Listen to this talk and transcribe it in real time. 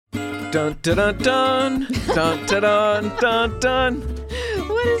Dun dun dun dun dun dun dun dun dun.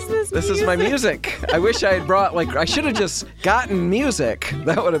 What is this? This is my music. I wish I had brought I should have just gotten music.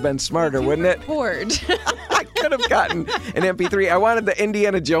 That would have been smarter, wouldn't it? Bored. I could have gotten an MP3. I wanted the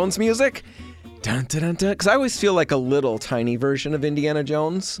Indiana Jones music. Dun dun dun dun. Because I always feel like a little tiny version of Indiana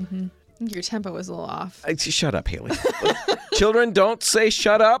Jones. Mm-hmm. Your tempo was a little off. Shut up, Haley. Children, don't say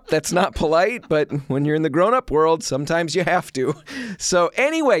shut up. That's not polite, but when you're in the grown-up world, sometimes you have to. So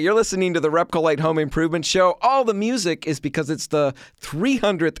anyway, you're listening to the Repcolite Home Improvement Show. All the music is because it's the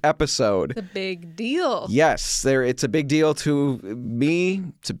 300th episode. It's a big deal. Yes, it's a big deal to me.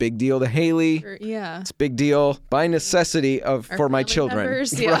 It's a big deal to Haley. Yeah. It's a big deal by necessity for my children.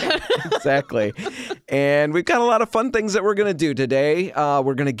 Members, yeah. Right, exactly. And we've got a lot of fun things that we're going to do today.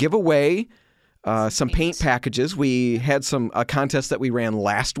 We're going to give away some paint packages. We had a contest that we ran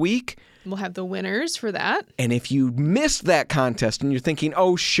last week. We'll have the winners for that. And if you missed that contest and you're thinking,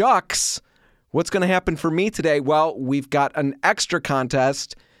 oh, shucks, what's going to happen for me today? Well, we've got an extra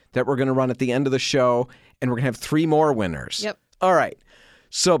contest that we're going to run at the end of the show, and we're going to have 3 more winners. Yep. All right.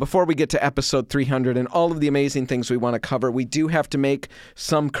 So before we get to episode 300 and all of the amazing things we want to cover, we do have to make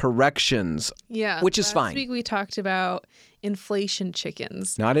some corrections. Yeah. Which is fine. Last week we talked about inflation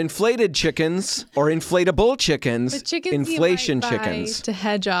chickens. Not inflated chickens or inflatable chickens. But chickens inflation you might buy chickens. to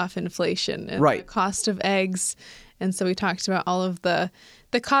hedge off inflation and Right. the cost of eggs. And so we talked about all of the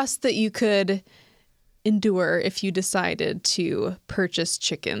costs that you could endure if you decided to purchase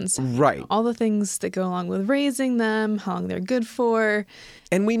chickens. Right. All the things that go along with raising them, how long they're good for.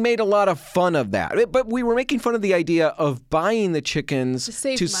 And we made a lot of fun of that. But we were making fun of the idea of buying the chickens To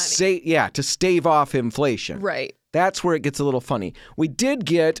save money. to stave off inflation. Right. That's where it gets a little funny. We did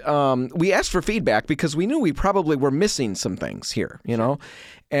get, we asked for feedback because we knew we probably were missing some things here, you know?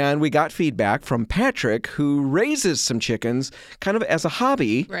 And we got feedback from Patrick, who raises some chickens kind of as a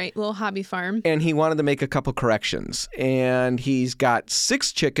hobby. Right. Little hobby farm. And he wanted to make a couple corrections. And he's got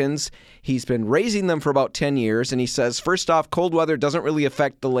 6 chickens. He's been raising them for about 10 years. And he says, first off, cold weather doesn't really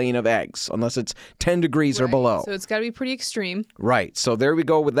affect the laying of eggs unless it's 10 degrees or below. So it's got to be pretty extreme. Right. So there we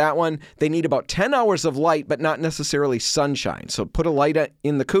go with that one. They need about 10 hours of light, but not necessarily sunshine. So put a light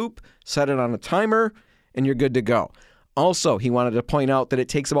in the coop, set it on a timer, and you're good to go. Also, he wanted to point out that it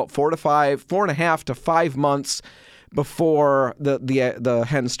takes about 4.5 to 5 months before the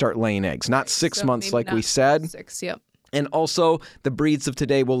hens start laying eggs, not 6 So months maybe like we not said. 6, yep. And also, the breeds of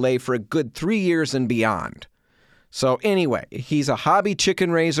today will lay for a good 3 years and beyond. So anyway, he's a hobby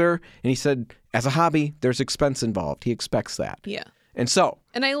chicken raiser, and he said, as a hobby, there's expense involved. He expects that. Yeah. And so,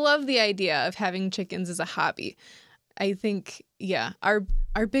 And I love the idea of having chickens as a hobby. I think, yeah, our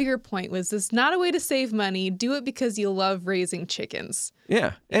bigger point was this not a way to save money. Do it because you love raising chickens.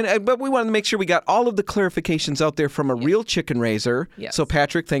 yeah. But we wanted to make sure we got all of the clarifications out there from a real chicken raiser. Yes. So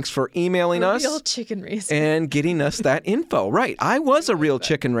Patrick, thanks for emailing us Real chicken raiser. and getting us that info. Right. I was a real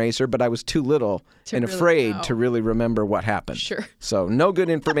chicken raiser, but I was too little and really afraid know. to really remember what happened. Sure. So no good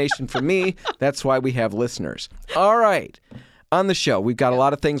information for me. That's why we have listeners. All right. On the show, we've got a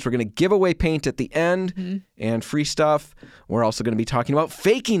lot of things. We're going to give away paint at the end and free stuff. We're also going to be talking about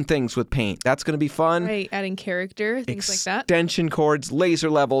faking things with paint. That's going to be fun. Right, adding character, things like that. Extension cords, laser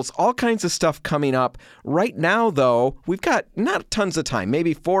levels, all kinds of stuff coming up. Right now, though, we've got not tons of time,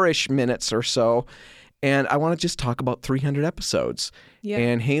 maybe 4-ish minutes or so. And I want to just talk about 300 episodes. Yeah.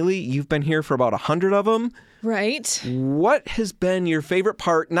 And Haley, you've been here for about 100 of them. Right. What has been your favorite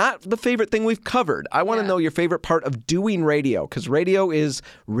part? Not the favorite thing we've covered. I want to know your favorite part of doing radio, because radio is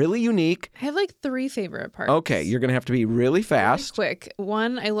really unique. I have like 3 favorite parts. Okay, you're going to have to be really fast. Quick.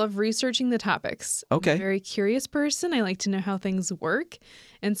 1, I love researching the topics. Okay. I'm a very curious person. I like to know how things work.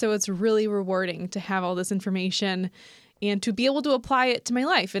 And so it's really rewarding to have all this information and to be able to apply it to my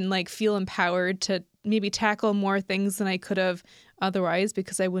life and like feel empowered to maybe tackle more things than I could have otherwise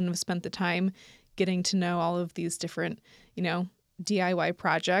because I wouldn't have spent the time getting to know all of these different, DIY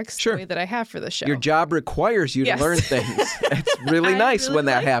projects the way that I have for the show. Your job requires you to learn things. It's really nice really when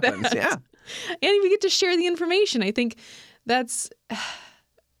that like happens. that. Yeah. And we get to share the information. I think that's,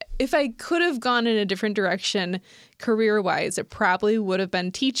 if I could have gone in a different direction career-wise, it probably would have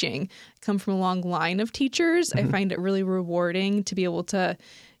been teaching. I come from a long line of teachers. I find it really rewarding to be able to,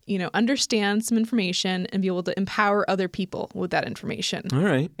 understand some information and be able to empower other people with that information. All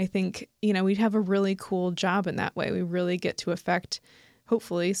right. I think, we'd have a really cool job in that way. We really get to affect,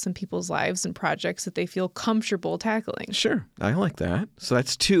 hopefully, some people's lives and projects that they feel comfortable tackling. Sure. I like that. So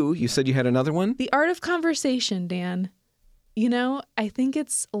that's 2. You said you had another one? The art of conversation, Dan. I think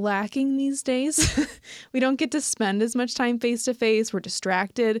it's lacking these days. We don't get to spend as much time face to face. We're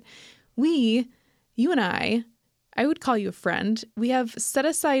distracted. You and I, I would call you a friend. We have set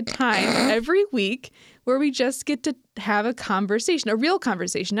aside time every week where we just get to have a conversation, a real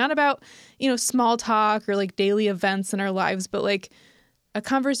conversation, not about, small talk or like daily events in our lives, but like a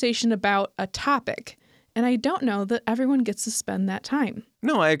conversation about a topic. And I don't know that everyone gets to spend that time.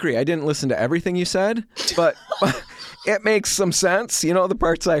 No, I agree. I didn't listen to everything you said, but it makes some sense, the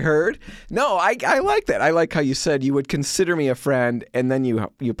parts I heard. No, I like that. I like how you said you would consider me a friend, and then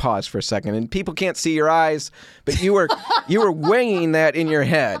you paused for a second. And people can't see your eyes, but you were weighing that in your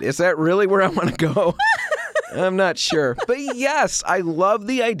head. Is that really where I want to go? I'm not sure. But yes, I love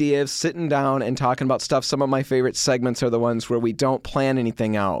the idea of sitting down and talking about stuff. Some of my favorite segments are the ones where we don't plan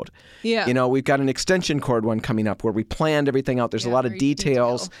anything out. Yeah. We've got an extension cord one coming up where we planned everything out. There's a lot of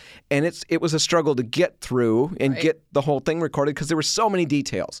details. And it was a struggle to get through and get the whole thing recorded because there were so many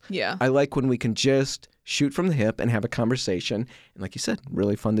details. Yeah. I like when we can just shoot from the hip and have a conversation. And like you said,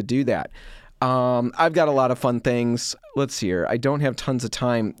 really fun to do that. I've got a lot of fun things. Let's see here. I don't have tons of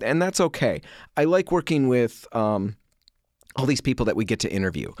time, and that's okay. I like working with all these people that we get to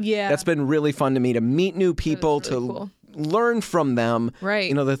interview. Yeah. Really been really fun to me to meet new people, cool. Learn from them.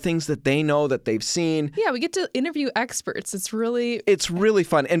 Right. The things that they know, that they've seen. Yeah, we get to interview experts. It's really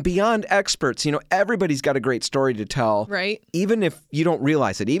fun. And beyond experts, everybody's got a great story to tell. Right. Even if you don't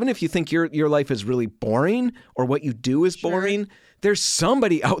realize it, even if you think your life is really boring or what you do is boring, there's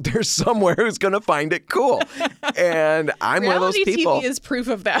somebody out there somewhere who's going to find it cool. And I'm one of those people. Reality TV is proof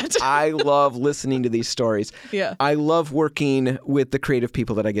of that. I love listening to these stories. Yeah. I love working with the creative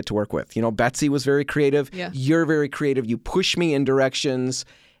people that I get to work with. Betsy was very creative. Yeah. You're very creative. You push me in directions.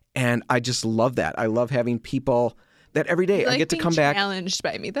 And I just love that. I love having people that every day I get to come back. Challenged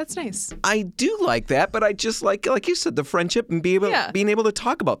by me. That's nice. I do like that, but I just like you said, the friendship and being able to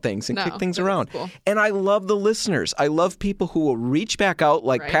talk about things and kick things around. Cool. And I love the listeners. I love people who will reach back out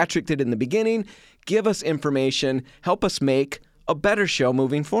like Patrick did in the beginning, give us information, help us make a better show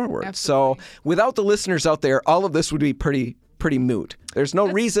moving forward. Absolutely. So without the listeners out there, all of this would be pretty moot. There's no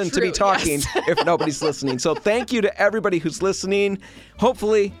reason to be talking if nobody's listening. So thank you to everybody who's listening.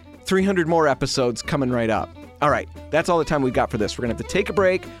 Hopefully 300 more episodes coming right up. All right, that's all the time we've got for this. We're going to have to take a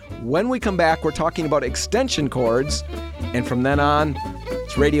break. When we come back, we're talking about extension cords. And from then on,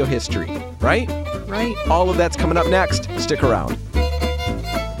 it's radio history, right? Right. All of that's coming up next. Stick around.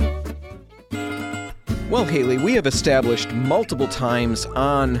 Well, Haley, we have established multiple times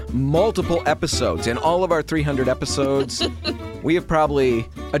on multiple episodes. In all of our 300 episodes, we have probably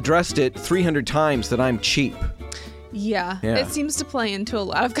addressed it 300 times that I'm cheap. Yeah, it seems to play into a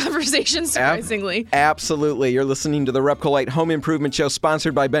lot of conversations, surprisingly. Absolutely. You're listening to the Repcolite Home Improvement Show,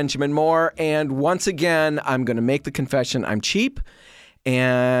 sponsored by Benjamin Moore. And once again, I'm going to make the confession, I'm cheap,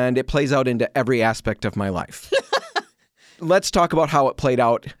 and it plays out into every aspect of my life. Let's talk about how it played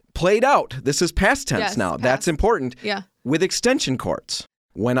out. Played out. This is past tense now. Past. That's important. Yeah. With extension cords.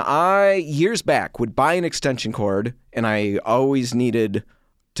 When I, years back, would buy an extension cord, and I always needed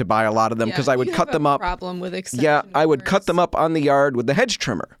to buy a lot of them because I would cut them up. Problem with extension Yeah, I would cords. cut them up on the yard with the hedge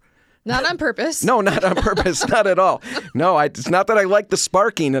trimmer. Not on purpose. No, not on purpose. Not at all. No, it's not that I like the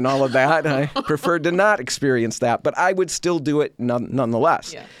sparking and all of that. I preferred to not experience that, but I would still do it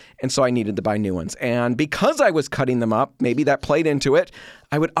nonetheless. Yeah. And so I needed to buy new ones. And because I was cutting them up, maybe that played into it,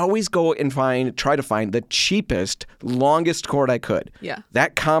 I would always go and try to find the cheapest, longest cord I could. Yeah.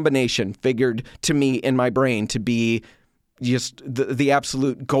 That combination figured to me in my brain to be just the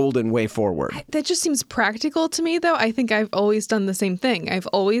absolute golden way forward. That just seems practical to me, though. I think I've always done the same thing. I've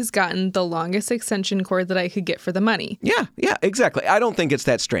always gotten the longest extension cord that I could get for the money. Yeah, exactly. I don't think it's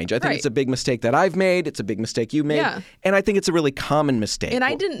that strange. I think it's a big mistake that I've made. It's a big mistake you made. Yeah. And I think it's a really common mistake. And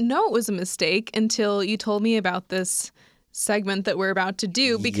I didn't know it was a mistake until you told me about this segment that we're about to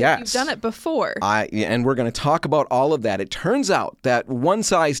do because you've done it before. And we're going to talk about all of that. It turns out that one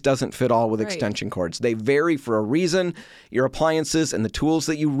size doesn't fit all with extension cords. They vary for a reason. Your appliances and the tools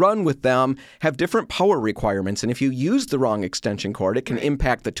that you run with them have different power requirements. And if you use the wrong extension cord, it can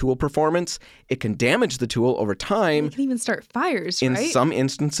impact the tool performance. It can damage the tool over time. It can even start fires, In some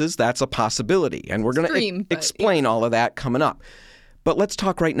instances, that's a possibility. And we're going to explain all of that coming up. But let's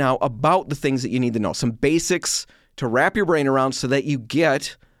talk right now about the things that you need to know. Some basics to wrap your brain around so that you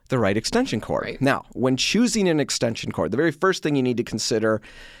get the right extension cord. Right. Now, when choosing an extension cord, the very first thing you need to consider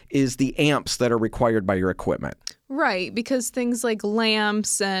is the amps that are required by your equipment. Right, because things like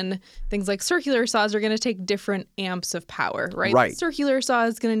lamps and things like circular saws are going to take different amps of power, right? Right. The circular saw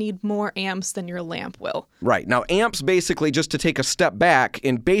is going to need more amps than your lamp will. Right. Now, amps basically, just to take a step back,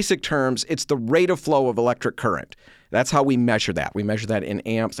 in basic terms, it's the rate of flow of electric current. That's how we measure that. We measure that in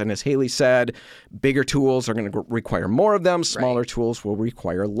amps. And as Haley said, bigger tools are going to require more of them. Smaller tools will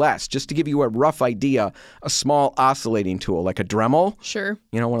require less. Just to give you a rough idea, a small oscillating tool like a Dremel, Sure.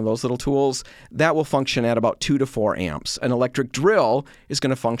 one of those little tools, that will function at about 2 to 4 amps. An electric drill is going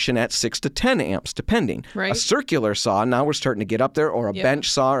to function at 6 to 10 amps, depending. Right. A circular saw, now we're starting to get up there, or a bench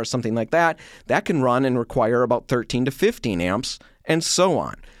saw or something like that, that can run and require about 13 to 15 amps, and so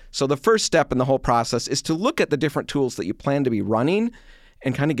on. So the first step in the whole process is to look at the different tools that you plan to be running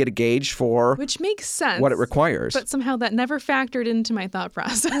and kind of get a gauge for Which makes sense. what it requires. But somehow that never factored into my thought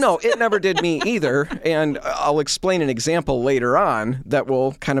process. No, it never did me either. And I'll explain an example later on that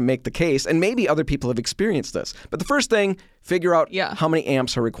will kind of make the case. And maybe other people have experienced this. But the first thing, figure out how many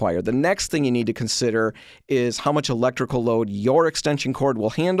amps are required. The next thing you need to consider is how much electrical load your extension cord will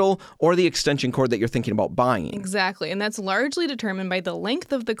handle or the extension cord that you're thinking about buying. Exactly. And that's largely determined by the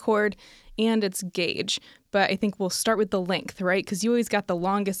length of the cord and its gauge. But I think we'll start with the length, right? Because you always got the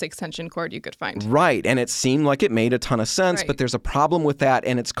longest extension cord you could find. Right. And it seemed like it made a ton of sense, but there's a problem with that,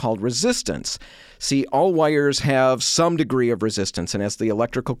 and it's called resistance. See, all wires have some degree of resistance, and as the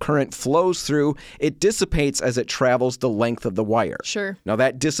electrical current flows through, it dissipates as it travels the length of the wire. Sure. Now,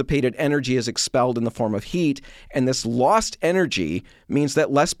 that dissipated energy is expelled in the form of heat, and this lost energy means that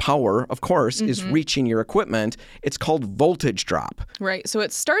less power, of course, is reaching your equipment. It's called voltage drop. Right. So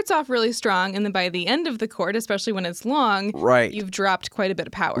it starts off really strong, and then by the end of the cord, especially when it's long, you've dropped quite a bit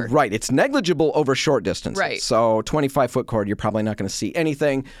of power. Right. It's negligible over short distances. Right. So 25-foot cord, you're probably not going to see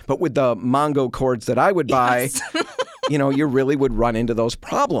anything. But with the Mongo cords that I would buy, you really would run into those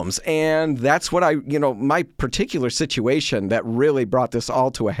problems. And that's what my particular situation that really brought this all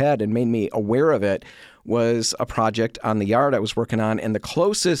to a head and made me aware of it was a project on the yard I was working on, and the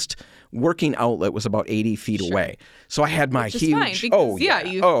closest working outlet was about 80 feet away. So I had my huge... Fine, because,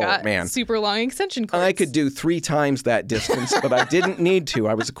 you've got super long extension cords. I could do 3 times that distance, but I didn't need to.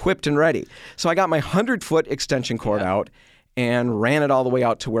 I was equipped and ready. So I got my 100-foot extension cord out and ran it all the way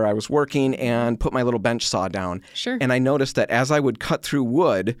out to where I was working and put my little bench saw down. Sure. And I noticed that as I would cut through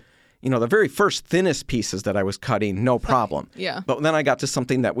wood, the very first thinnest pieces that I was cutting, no problem. Yeah. But then I got to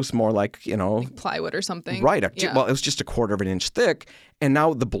something that was more like plywood or something. Right. Well, it was just a 1/4 of an inch thick, and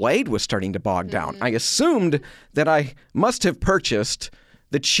now the blade was starting to bog down. I assumed that I must have purchased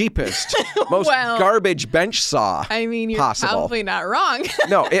the cheapest, most garbage bench saw you're possible. Probably not wrong.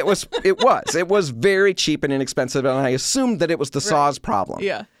 No, it was very cheap and inexpensive, and I assumed that it was the saw's problem.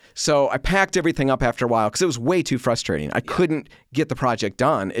 Yeah. So I packed everything up after a while because it was way too frustrating. I couldn't get the project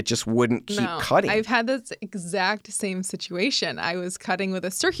done. It just wouldn't keep cutting. I've had this exact same situation. I was cutting with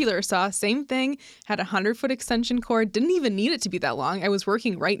a circular saw, same thing, had a 100-foot extension cord, didn't even need it to be that long. I was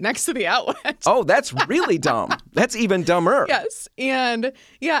working right next to the outlet. Oh, that's really dumb. That's even dumber. Yes. And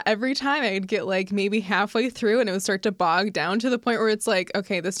every time I'd get maybe halfway through and it would start to bog down to the point where it's like,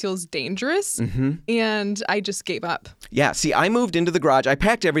 okay, this feels dangerous. Mm-hmm. And I just gave up. Yeah. See, I moved into the garage. I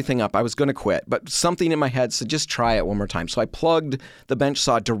packed everything up. I was going to quit, but something in my head said, just try it one more time. So I plugged the bench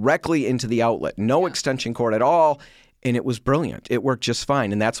saw directly into the outlet, no extension cord at all, and it was brilliant. It worked just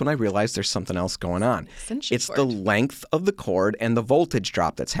fine, and that's when I realized there's something else going on. It's the length of the cord and the voltage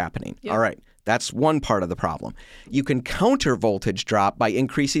drop that's happening. All right. That's one part of the problem. You can counter voltage drop by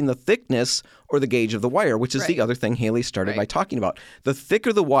increasing the thickness or the gauge of the wire, which is the other thing Haley started by talking about. The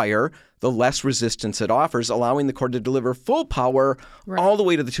thicker the wire, the less resistance it offers, allowing the cord to deliver full power all the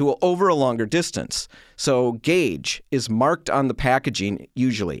way to the tool over a longer distance. So gauge is marked on the packaging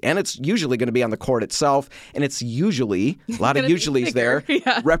usually, and it's usually going to be on the cord itself, and it's usually, a lot of usuallys there,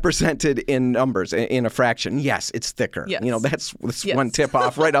 represented in numbers, in a fraction. Yes, it's thicker. Yes. That's one tip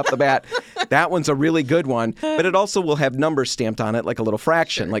off right off the bat. That one's a really good one, but it also will have numbers stamped on it like a little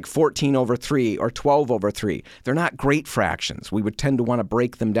fraction, like 14/3 or 12/3. They're not great fractions. We would tend to want to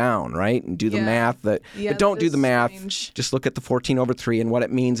break them down, right? And do the math. But don't do the math. Strange. Just look at the 14/3, and what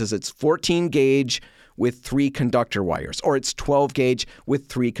it means is it's 14 gauge with 3 conductor wires, or it's 12 gauge with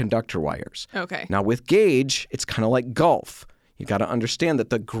 3 conductor wires. Okay. Now with gauge, it's kind of like golf. You got to understand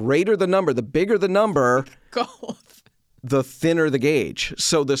that the greater the number, the bigger the number, golf, the thinner the gauge.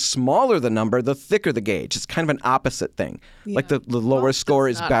 So the smaller the number, the thicker the gauge. It's kind of an opposite thing. Yeah. Like the lower score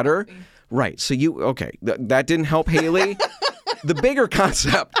is better. Right. So that didn't help Haley. The bigger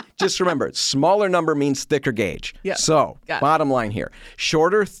concept, just remember, smaller number means thicker gauge. Yeah. So, bottom line here,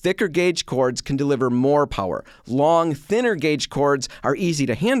 shorter, thicker gauge cords can deliver more power. Long, thinner gauge cords are easy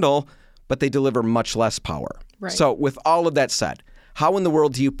to handle, but they deliver much less power. Right. So, with all of that said, how in the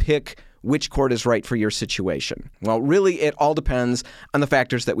world do you pick which cord is right for your situation? Well, really, it all depends on the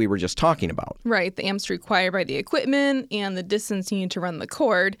factors that we were just talking about. Right, the amps required by the equipment and the distance you need to run the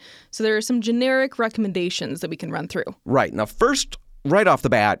cord. So there are some generic recommendations that we can run through. Right. Now, first, right off the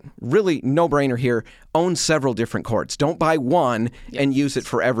bat, really no-brainer here, own several different cords. Don't buy one and use it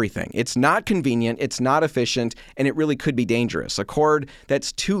for everything. It's not convenient, it's not efficient, and it really could be dangerous. A cord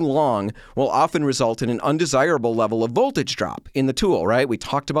that's too long will often result in an undesirable level of voltage drop in the tool, right? We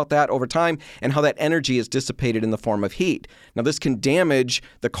talked about that over time and how that energy is dissipated in the form of heat. Now, this can damage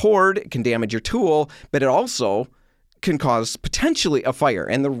the cord, it can damage your tool, but it also can cause potentially a fire.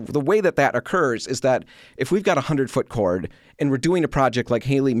 And the way that occurs is that if we've got a 100-foot cord and we're doing a project like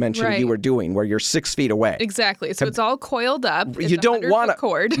Haley mentioned you were doing, where you're 6 feet away. Exactly. So it's all coiled up. It's you don't want to.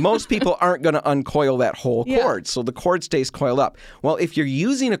 Cord. Most people aren't going to uncoil that whole cord. So the cord stays coiled up. Well, if you're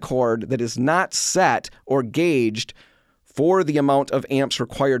using a cord that is not set or gauged for the amount of amps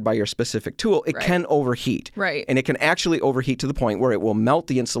required by your specific tool, it can overheat. Right. And it can actually overheat to the point where it will melt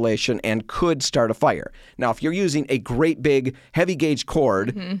the insulation and could start a fire. Now, if you're using a great big heavy gauge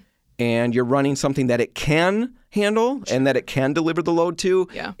cord and you're running something that it can handle and that it can deliver the load to,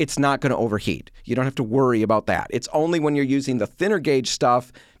 it's not going to overheat. You don't have to worry about that. It's only when you're using the thinner gauge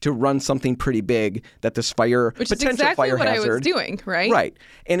stuff to run something pretty big that this fire, which potential is exactly fire what hazard. I was doing, right? Right.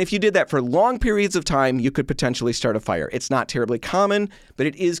 And if you did that for long periods of time, you could potentially start a fire. It's not terribly common, but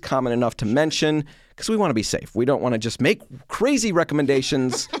it is common enough to mention because we want to be safe. We don't want to just make crazy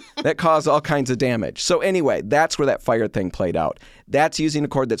recommendations that cause all kinds of damage. So anyway, that's where that fire thing played out. That's using a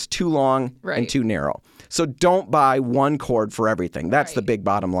cord that's too long and too narrow. So don't buy one cord for everything. That's the big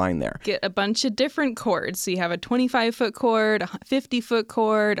bottom line there. Get a bunch of different cords. So you have a 25-foot cord, a 50-foot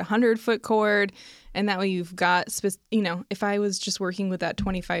cord, a 100-foot cord, and that way you've got, if I was just working with that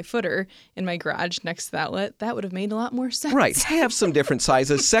 25-footer in my garage next to the outlet, that would have made a lot more sense. Right. Have some different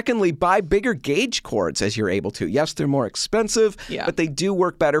sizes. Secondly, buy bigger gauge cords as you're able to. Yes, they're more expensive, but they do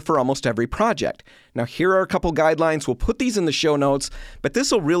work better for almost every project. Now, here are a couple guidelines. We'll put these in the show notes, but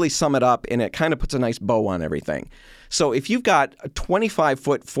this will really sum it up, and it kind of puts a nice bow on everything. So if you've got a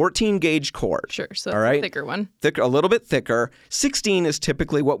 25-foot 14-gauge cord. Sure, so that's a thicker one. A little bit thicker. 16 is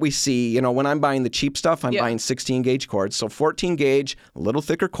typically what we see. When I'm buying the cheap stuff, I'm buying 16-gauge cords. So 14-gauge, a little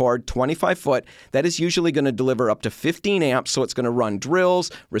thicker cord, 25-foot. That is usually going to deliver up to 15 amps, so it's going to run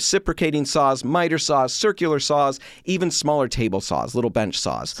drills, reciprocating saws, miter saws, circular saws, even smaller table saws, little bench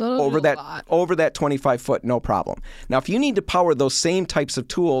saws. So over that 25-foot, no problem. Now, if you need to power those same types of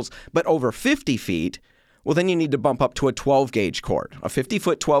tools, but over 50 feet, well, then you need to bump up to a 12-gauge cord. A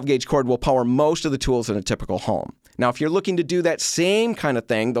 50-foot 12-gauge cord will power most of the tools in a typical home. Now, if you're looking to do that same kind of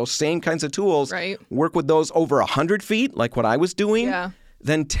thing, those same kinds of tools, work with those over 100 feet, like what I was doing,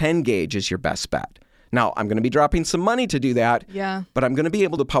 then 10-gauge is your best bet. Now, I'm going to be dropping some money to do that, but I'm going to be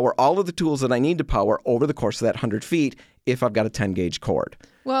able to power all of the tools that I need to power over the course of that 100 feet if I've got a 10-gauge cord.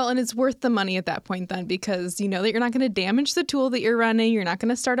 Well, and it's worth the money at that point then because you know that you're not going to damage the tool that you're running. You're not going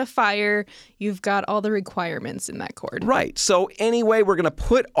to start a fire. You've got all the requirements in that cord. Right. So anyway, we're going to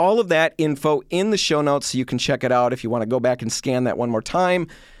put all of that info in the show notes so you can check it out if you want to go back and scan that one more time.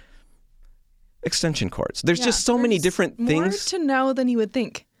 Extension cords. There's just so many different things. More to know than you would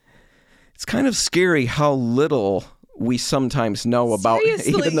think. It's kind of scary how little we sometimes know about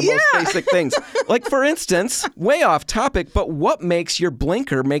even the most basic things. Like, for instance, way off topic, but what makes your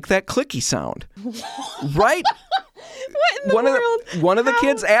blinker make that clicky sound? Right? What in the world? One of the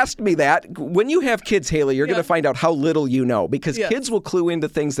kids asked me that. When you have kids, Haley, you're going to find out how little you know because kids will clue into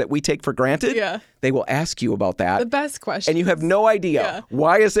things that we take for granted. Yeah. They will ask you about that. The best question. And you have no idea. Yeah.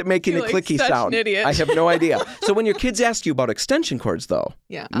 Why is it making a You're clicky such sound? An idiot. I have no idea. So when your kids ask you about extension cords, though,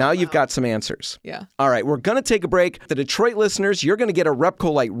 now you've got some answers. Yeah. All right, we're going to take a break. The Detroit listeners, you're going to get a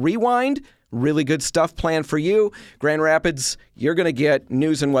Repcolite Rewind. Really good stuff planned for you. Grand Rapids, you're going to get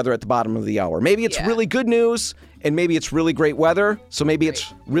news and weather at the bottom of the hour. Maybe it's really good news, and maybe it's really great weather, so maybe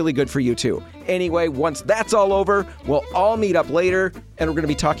it's really good for you too. Anyway, once that's all over, we'll all meet up later, and we're going to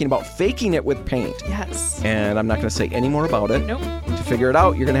be talking about faking it with paint. Yes. And I'm not going to say any more about it. Nope. To figure it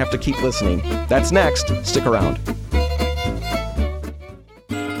out, you're going to have to keep listening. That's next. Stick around.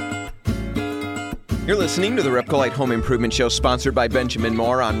 You're listening to the Repcolite Home Improvement Show, sponsored by Benjamin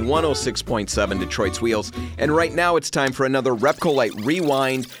Moore on 106.7 Detroit's Wheels. And right now it's time for another Repcolite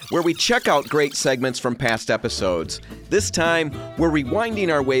Rewind, where we check out great segments from past episodes. This time, we're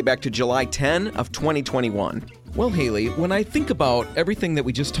rewinding our way back to July 10 of 2021. Well, Haley, when I think about everything that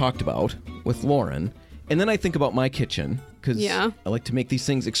we just talked about with Lauren, and then I think about my kitchen, because I like to make these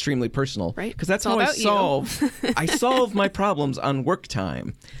things extremely personal. Right. Because that's how I solve my problems on work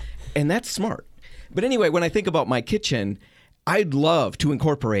time. And that's smart. But anyway, when I think about my kitchen, I'd love to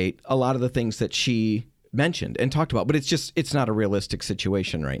incorporate a lot of the things that she mentioned and talked about, but it's not a realistic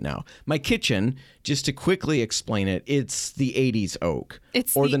situation right now. My kitchen, just to quickly explain it, it's the 80s oak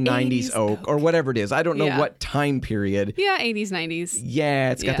or the 90s oak or whatever it is. I don't know what time period. Yeah, 80s, 90s.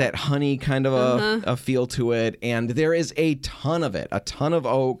 Yeah, it's got that honey kind of a feel to it, and there is a ton of it, a ton of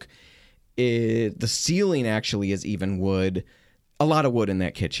oak. The ceiling actually is even wood, a lot of wood in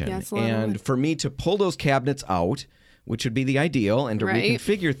that kitchen. Yeah, it's a lot of wood. For me to pull those cabinets out, which would be the ideal, and to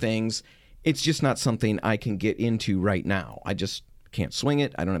reconfigure things, it's just not something I can get into right now. I just can't swing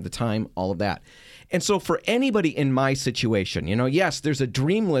it. I don't have the time, all of that. And so for anybody in my situation, yes, there's a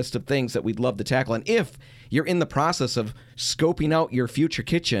dream list of things that we'd love to tackle. And if you're in the process of scoping out your future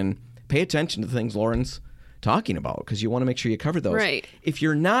kitchen, pay attention to the things Lauren's talking about, because you want to make sure you cover those. Right. If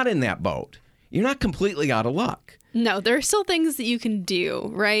you're not in that boat, you're not completely out of luck. No, there are still things that you can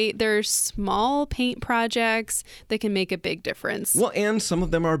do, right? There's small paint projects that can make a big difference. Well, and some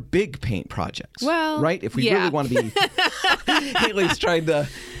of them are big paint projects. Well, right? If we really want to be... Haley's trying to,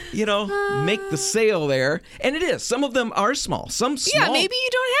 make the sale there. And it is. Some of them are small. Some small... Yeah, maybe you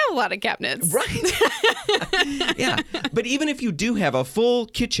don't have a lot of cabinets. Right. Yeah. But even if you do have a full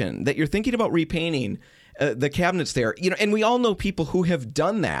kitchen that you're thinking about repainting, the cabinets there, and we all know people who have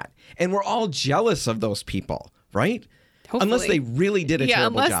done that. And we're all jealous of those people. Right? Hopefully. Unless they really did a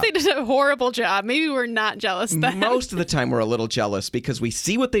terrible job. Yeah, unless they did a horrible job. Maybe we're not jealous then. Most of the time we're a little jealous because we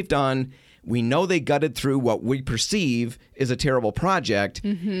see what they've done. We know they gutted through what we perceive is a terrible project,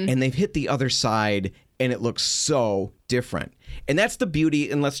 and they've hit the other side, and it looks so different. And that's the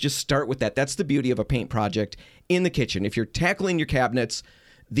beauty, and let's just start with that. That's the beauty of a paint project in the kitchen. If you're tackling your cabinets,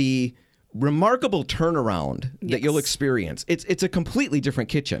 the remarkable turnaround that you'll experience. It's a completely different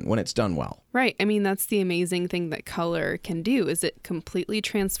kitchen when it's done well. Right. I mean, that's the amazing thing that color can do, is it completely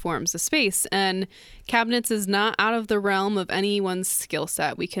transforms the space. And cabinets is not out of the realm of anyone's skill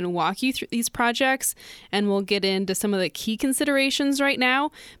set. We can walk you through these projects, and we'll get into some of the key considerations right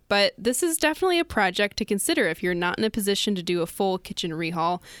now. But this is definitely a project to consider if you're not in a position to do a full kitchen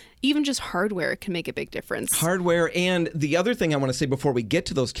rehaul. Even just hardware can make a big difference. Hardware. And the other thing I want to say before we get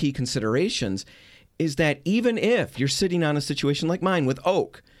to those key considerations is that even if you're sitting on a situation like mine with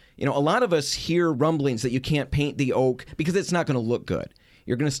oak, a lot of us hear rumblings that you can't paint the oak because it's not going to look good.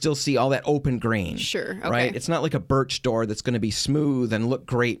 You're going to still see all that open grain. Sure. Okay. Right? It's not like a birch door that's going to be smooth and look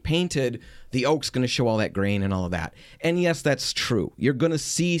great painted. The oak's going to show all that grain and all of that. And yes, that's true. You're going to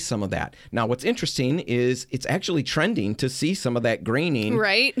see some of that. Now, what's interesting is it's actually trending to see some of that graining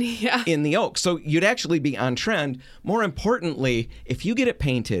in the oak. So you'd actually be on trend. More importantly, if you get it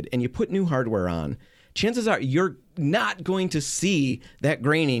painted and you put new hardware on, chances are you're not going to see that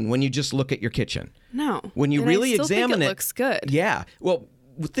graining when you just look at your kitchen. No. When you really examine think it looks good. Yeah. Well,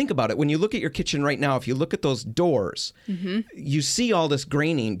 think about it. When you look at your kitchen right now, if you look at those doors, you see all this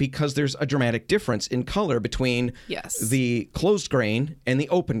graining because there's a dramatic difference in color between the closed grain and the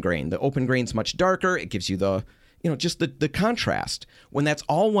open grain. The open grain's much darker. It gives you the, just the contrast. When that's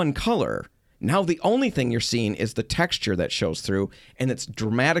all one color, now the only thing you're seeing is the texture that shows through, and it's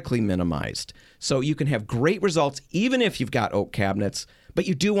dramatically minimized. So you can have great results even if you've got oak cabinets, but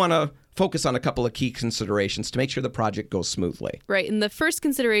you do want to focus on a couple of key considerations to make sure the project goes smoothly. Right. And the first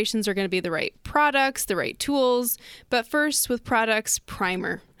considerations are going to be the right products, the right tools. But first, with products,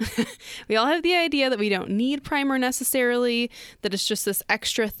 primer. We all have the idea that we don't need primer necessarily, that it's just this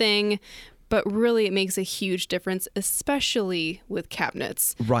extra thing. But really, it makes a huge difference, especially with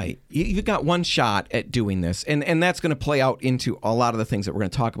cabinets. Right. You've got one shot at doing this, and that's going to play out into a lot of the things that we're going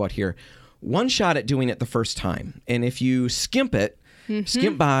to talk about here. One shot at doing it the first time. And if you skimp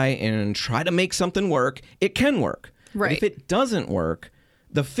by and try to make something work, it can work. Right. But if it doesn't work,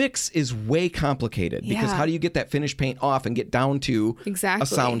 the fix is way complicated because how do you get that finished paint off and get down to a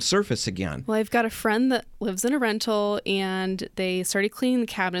sound surface again? Well, I've got a friend that lives in a rental, and they started cleaning the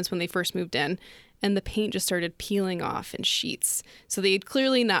cabinets when they first moved in, and the paint just started peeling off in sheets. So they had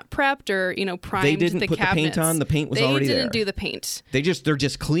clearly not prepped or, primed they didn't the put cabinets. The paint on. The paint was already there. They didn't do the paint. They're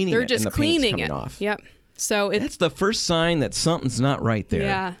just cleaning it, and the paint's coming off. Yep. So that's the first sign that something's not right there.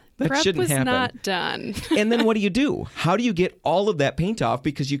 Yeah. That Prep shouldn't was happen. Not done. And then what do? How do you get all of that paint off?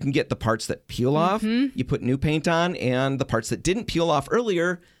 Because you can get the parts that peel off, you put new paint on, and the parts that didn't peel off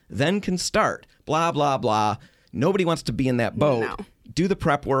earlier then can start. Blah, blah, blah. Nobody wants to be in that boat. No. Do the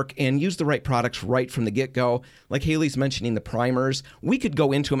prep work and use the right products right from the get-go. Like Haley's mentioning the primers. We could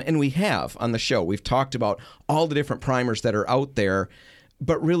go into them, and we have on the show. We've talked about all the different primers that are out there.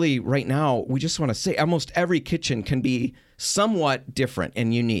 But really, right now, we just want to say almost every kitchen can be somewhat different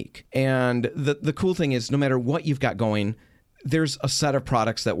and unique. And the cool thing is, no matter what you've got going, there's a set of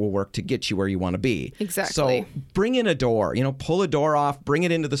products that will work to get you where you want to be. Exactly. So bring in a door, pull a door off, bring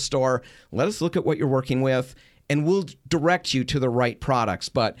it into the store. Let us look at what you're working with, and we'll direct you to the right products.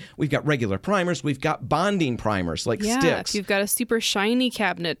 But we've got regular primers. We've got bonding primers like sticks. If you've got a super shiny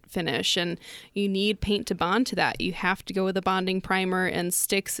cabinet finish and you need paint to bond to that, you have to go with a bonding primer, and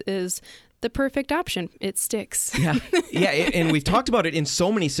sticks is the perfect option. It sticks. Yeah, and we've talked about it in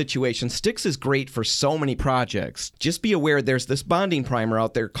so many situations. Sticks is great for so many projects. Just be aware there's this bonding primer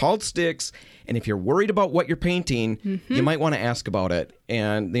out there called Sticks, and if you're worried about what you're painting, you might want to ask about it,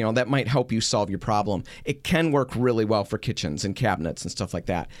 and that might help you solve your problem. It can work really well for kitchens and cabinets and stuff like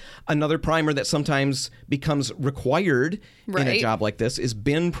that. Another primer that sometimes becomes required in a job like this is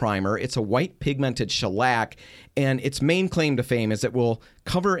bin primer. It's a white pigmented shellac, and its main claim to fame is it will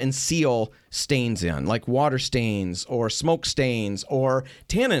cover and seal stains in, like water stains or smoke stains or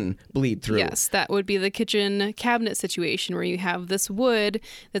tannin bleed through. Yes, that would be the kitchen cabinet situation where you have this wood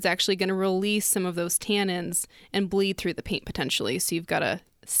that's actually going to release some of those tannins and bleed through the paint potentially. So you've got to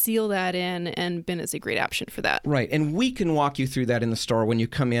seal that in, and bin is a great option for that. Right, and we can walk you through that in the store when you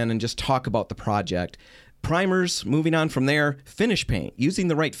come in and just talk about the project. Primers, moving on from there, finish paint. Using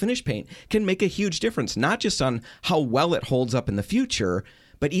the right finish paint can make a huge difference, not just on how well it holds up in the future,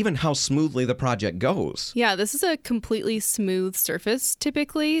 but even how smoothly the project goes. Yeah, this is a completely smooth surface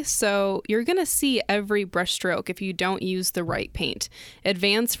typically, so you're going to see every brush stroke if you don't use the right paint.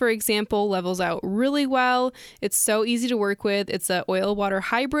 Advance, for example, levels out really well. It's so easy to work with. It's an oil-water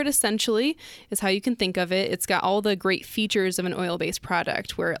hybrid, essentially, is how you can think of it. It's got all the great features of an oil-based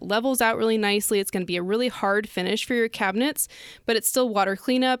product where it levels out really nicely. It's going to be a really hard finish for your cabinets, but it's still water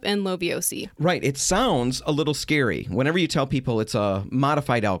cleanup and low VOC. Right. It sounds a little scary. Whenever you tell people it's a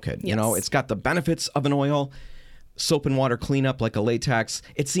modified alkyd, it's got the benefits of an oil, soap and water cleanup like a latex,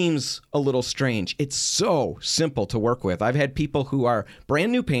 it seems a little strange. It's so simple to work with. I've had people who are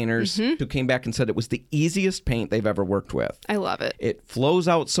brand new painters who came back and said it was the easiest paint they've ever worked with. I love it. It flows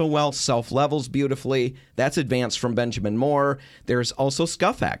out so well, self-levels beautifully. That's Advance from Benjamin Moore. There's also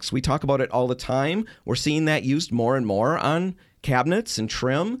Scuff-X. We talk about it all the time. We're seeing that used more and more on cabinets and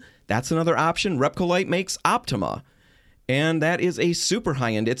trim. That's another option. Repcolite makes Optima. And that is a super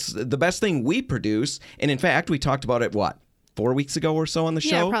high-end. It's the best thing we produce. And in fact, we talked about it, 4 weeks ago or so on the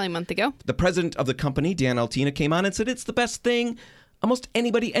show? Yeah, probably a month ago. The president of the company, Dan Altina, came on and said it's the best thing almost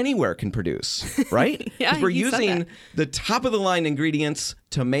anybody anywhere can produce, right? Yeah, because we're he said using that. the top-of-the-line ingredients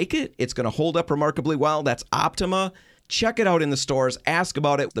to make it. It's going to hold up remarkably well. That's Optima. Check it out in the stores. Ask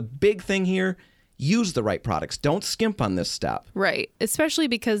about it. The big thing here, use the right products. Don't skimp on this step. Right. Especially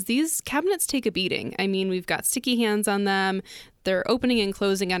because these cabinets take a beating. I mean, we've got sticky hands on them. They're opening and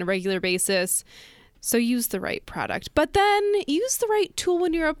closing on a regular basis. So use the right product. But then use the right tool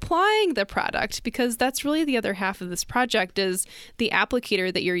when you're applying the product, because that's really the other half of this project is the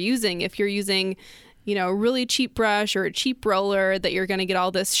applicator that you're using. If you're using a really cheap brush or a cheap roller that you're going to get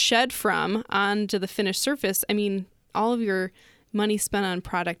all this shed from onto the finished surface, I mean, all of your money spent on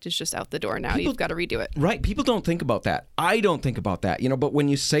product is just out the door now. You've got to redo it. Right. People don't think about that. I don't think about that, but when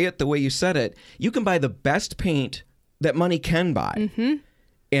you say it the way you said it, you can buy the best paint that money can buy.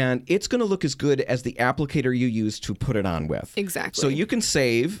 And it's going to look as good as the applicator you use to put it on with. Exactly. So you can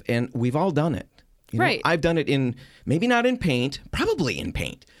save, and we've all done it. Right. I've done it in, maybe not in paint, probably in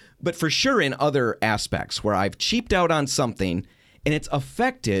paint, but for sure in other aspects where I've cheaped out on something and it's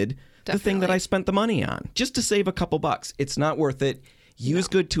affected the thing that I spent the money on, just to save a couple bucks. It's not worth it. Use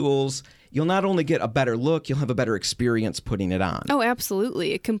good tools. You'll not only get a better look, you'll have a better experience putting it on. Oh,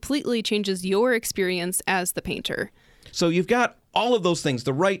 absolutely. It completely changes your experience as the painter. So you've got all of those things,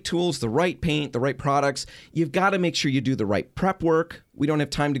 the right tools, the right paint, the right products. You've got to make sure you do the right prep work. We don't have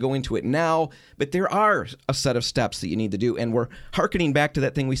time to go into it now, but there are a set of steps that you need to do. And we're hearkening back to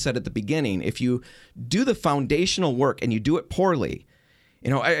that thing we said at the beginning. If you do the foundational work and you do it poorly,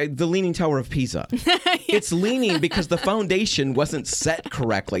 the Leaning Tower of Pisa. It's leaning because the foundation wasn't set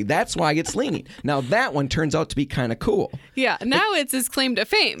correctly. That's why it's leaning. Now, that one turns out to be kind of cool. Yeah, now it's his claim to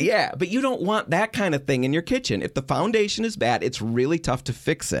fame. Yeah, but you don't want that kind of thing in your kitchen. If the foundation is bad, it's really tough to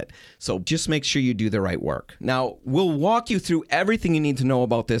fix it. So just make sure you do the right work. Now, we'll walk you through everything you need to know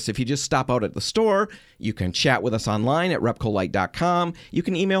about this if you just stop out at the store. You can chat with us online at repcolite.com. You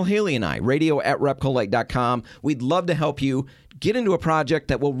can email Haley and I, radio@repcolite.com. We'd love to help you get into a project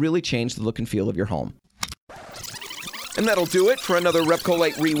that will really change the look and feel of your home. And that'll do it for another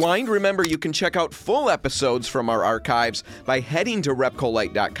Repcolite Rewind. Remember, you can check out full episodes from our archives by heading to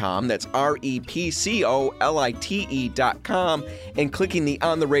repcolite.com. That's REPCOLITE.com, and clicking the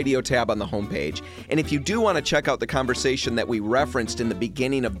On the Radio tab on the homepage. And if you do want to check out the conversation that we referenced in the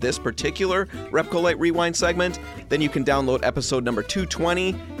beginning of this particular Repcolite Rewind segment, then you can download episode number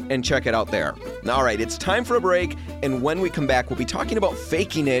 220 and check it out there. All right, it's time for a break, and when we come back, we'll be talking about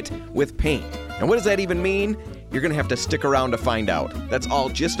faking it with paint. And what does that even mean? You're going to have to stick around to find out. That's all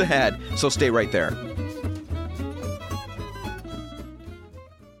just ahead, so stay right there.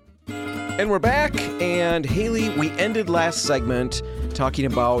 And we're back, and Haley, we ended last segment talking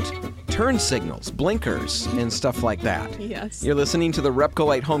about turn signals, blinkers, and stuff like that. Yes. You're listening to the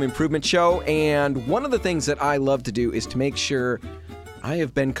Repcolite Home Improvement Show, and one of the things that I love to do is to make sure I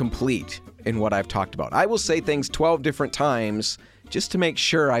have been complete in what I've talked about. I will say things 12 different times just to make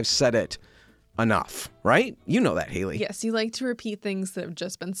sure I've said it enough, right? You know that, Haley. Yes, you like to repeat things that have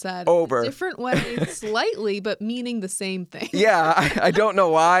just been said over different ways, slightly, but meaning the same thing. Yeah, I don't know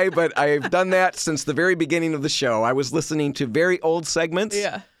why, but I've done that since the very beginning of the show. I was listening to very old segments.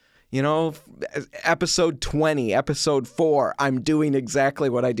 Yeah. You know, episode 20, episode 4, I'm doing exactly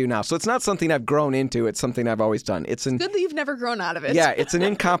what I do now. So it's not something I've grown into. It's something I've always done. It's good that you've never grown out of it. Yeah, it's an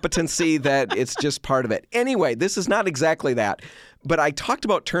incompetency that it's just part of it. Anyway, this is not exactly that. But I talked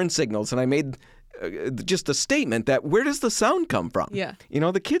about turn signals, and I made just a statement that where does the sound come from? Yeah. You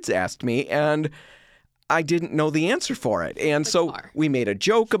know, the kids asked me, and I didn't know the answer for it. And so we made a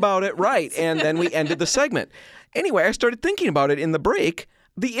joke about it, right? And then we ended the segment. Anyway, I started thinking about it in the break.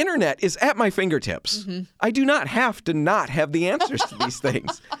 The internet is at my fingertips. Mm-hmm. I do not have to not have the answers to these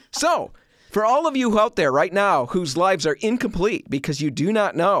things. So, for all of you out there right now whose lives are incomplete because you do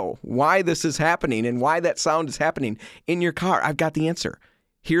not know why this is happening and why that sound is happening in your car, I've got the answer.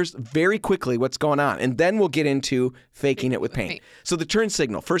 Here's very quickly what's going on, and then we'll get into faking it with paint. So the turn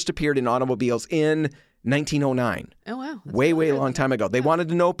signal first appeared in automobiles in 1909. Oh, wow. That's way long time ago. They wanted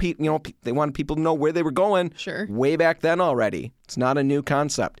to know, they wanted people to know where they were going. Sure. Way back then already. It's not a new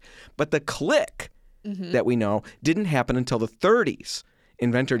concept. But the click that we know didn't happen until the 30s.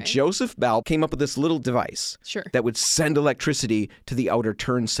 Inventor Joseph Bell came up with this little device that would send electricity to the outer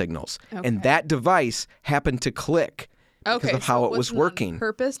turn signals. Okay. And that device happened to click because of how it was working. On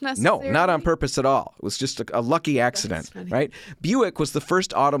purpose necessarily? No, not on purpose at all. It was just a lucky accident, right? Buick was the first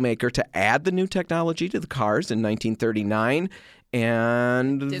automaker to add the new technology to the cars in 1939.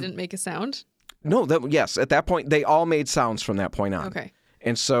 And didn't make a sound? No, yes. At that point, they all made sounds from that point on. Okay.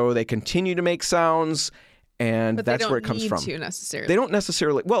 And so they continue to make sounds. And that's where it comes from. But they don't need to necessarily. They don't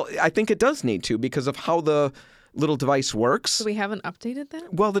necessarily. Well, I think it does need to because of how the little device works. So we haven't updated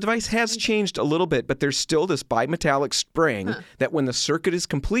that? Well, the device has changed a little bit, but there's still this bimetallic spring that when the circuit is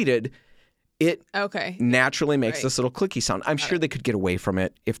completed, it naturally makes this little clicky sound. I'm sure they could get away from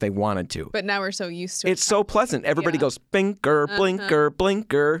it if they wanted to. But now we're so used to it. It's so pleasant. Everybody goes blinker, blinker,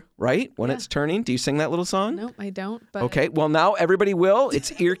 blinker, right? When it's turning. Do you sing that little song? No, I don't. But okay, well, now everybody will.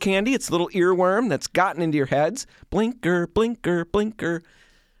 It's ear candy. It's a little earworm that's gotten into your heads. Blinker, blinker, blinker.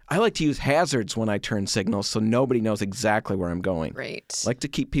 I like to use hazards when I turn signals so nobody knows exactly where I'm going. Right. I like to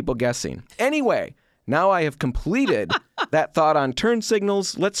keep people guessing. Anyway, now I have completed that thought on turn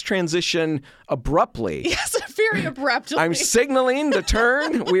signals. Let's transition abruptly. Yes, very abruptly. I'm signaling the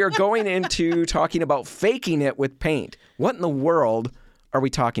turn. We are going into talking about faking it with paint. What in the world are we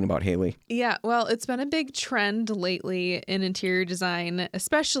talking about, Haley? Yeah, well, it's been a big trend lately in interior design,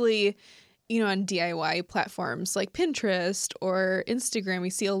 especially on DIY platforms like Pinterest or Instagram. We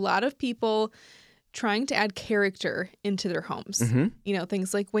see a lot of people trying to add character into their homes. Mm-hmm.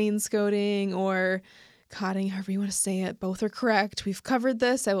 Things like wainscoting or cotting, however you want to say it. Both are correct. We've covered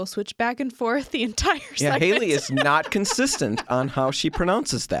this. I will switch back and forth the entire segment. Yeah, Haley is not consistent on how she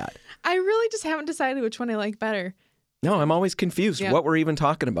pronounces that. I really just haven't decided which one I like better. No, I'm always confused what we're even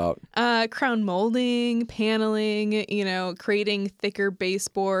talking about. Crown molding, paneling, creating thicker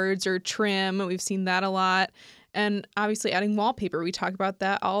baseboards or trim. We've seen that a lot. And obviously adding wallpaper. We talk about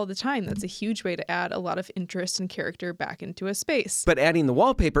that all the time. That's a huge way to add a lot of interest and character back into a space. But adding the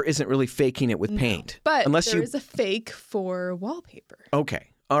wallpaper isn't really faking it with paint. But there is a fake for wallpaper. Okay.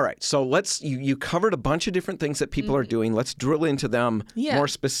 All right. So you covered a bunch of different things that people are doing. Let's drill into them more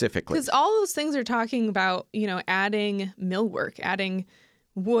specifically. Because all those things are talking about, adding millwork, adding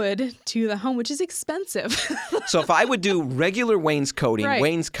wood to the home, which is expensive. So if I would do regular wainscoting,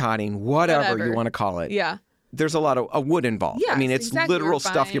 wainscoting, whatever you want to call it. Yeah. There's a lot of wood involved. Yeah, I mean, it's literal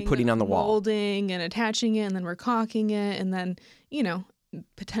stuff you're putting on the wall. Molding and attaching it, and then we're caulking it, and then,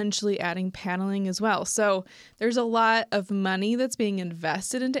 potentially adding paneling as well. So there's a lot of money that's being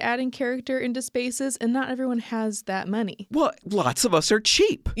invested into adding character into spaces, and not everyone has that money. Well, lots of us are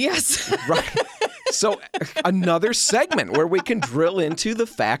cheap. Yes. Right. So another segment where we can drill into the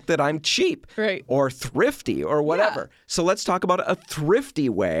fact that I'm cheap, Right. or thrifty or whatever. Yeah. So let's talk about a thrifty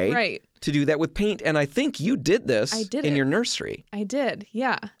way Right. to do that with paint. And I think you did this in your nursery. I did.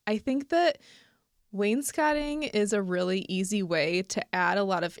 Yeah. I think that wainscoting is a really easy way to add a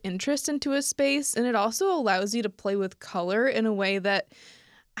lot of interest into a space, and it also allows you to play with color in a way that,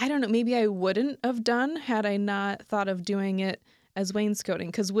 I don't know, maybe I wouldn't have done had I not thought of doing it as wainscoting.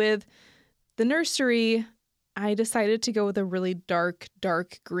 Because with the nursery, I decided to go with a really dark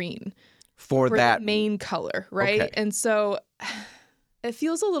green For that the main color, right? Okay. And so it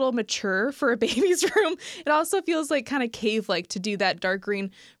feels a little mature for a baby's room. It also feels like kind of cave-like to do that dark green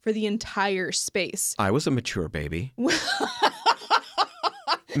for the entire space. I was a mature baby.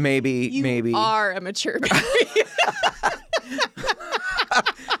 maybe. You are a mature baby.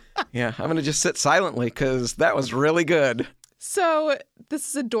 Yeah, I'm going to just sit silently because that was really good. So this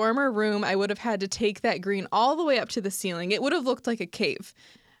is a dormer room. I would have had to take that green all the way up to the ceiling. It would have looked like a cave.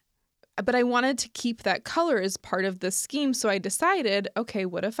 But I wanted to keep that color as part of the scheme. So I decided, okay,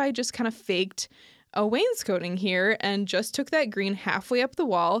 what if I just kind of faked a wainscoting here and just took that green halfway up the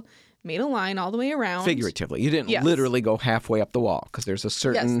wall, made a line all the way around. Figuratively. You didn't Yes. literally go halfway up the wall because there's a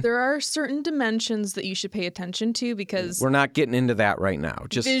certain... Yes, there are certain dimensions that you should pay attention to because We're not getting into that right now.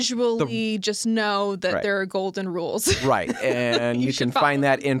 Just visually just know that Right. there are golden rules. Right. And you can should find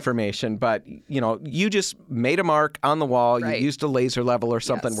follow that information. But, you just made a mark on the wall. Right. You used a laser level or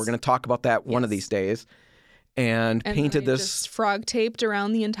something. Yes. We're going to talk about that one of Yes. these days. And And painted then I this. just frog taped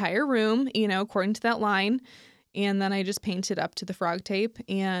around the entire room, according to that line. And then I just painted up to the frog tape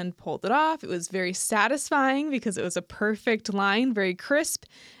and pulled it off. It was very satisfying because it was a perfect line, very crisp.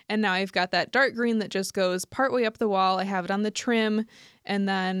 And now I've got that dark green that just goes partway up the wall. I have it on the trim. And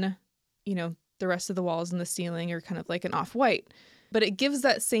then, the rest of the walls and the ceiling are kind of like an off-white. But it gives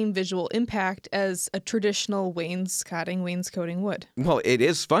that same visual impact as a traditional wainscoting would. Well, it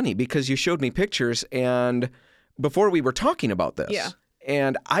is funny because you showed me pictures and before we were talking about this. Yeah.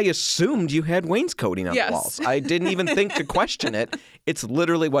 And I assumed you had wainscoting on Yes. the walls. I didn't even think to question it. It's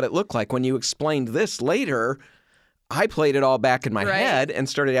literally what it looked like. When you explained this later, I played it all back in my Right. head and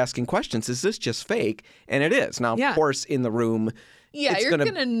started asking questions. Is this just fake? And it is. Now, Yeah. of course, in the room, Yeah, it's you're gonna-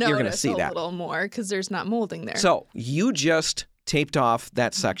 going to you're gonna notice see a that. little more because there's not molding there. So you just taped off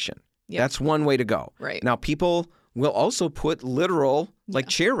that section. Yep. That's one way to go. Right. Now, people will also put literal, like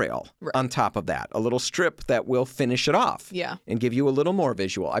chair rail Right. on top of that, a little strip that will finish it off. Yeah. And give you a little more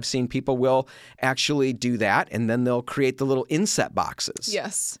visual. I've seen people will actually do that, and then they'll create the little inset boxes.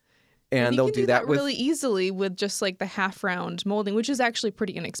 Yes. And you they'll can do that with really easily with just like the half round molding, which is actually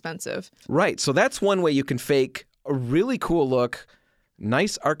pretty inexpensive. Right. So that's one way you can fake a really cool look,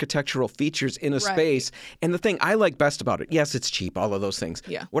 nice architectural features in a Right. space. And the thing I like best about it, yes, it's cheap, all of those things.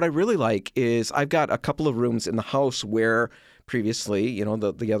 Yeah. What I really like is I've got a couple of rooms in the house where previously,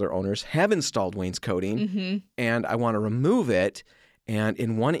 the other owners have installed wainscoting Mm-hmm. and I want to remove it. And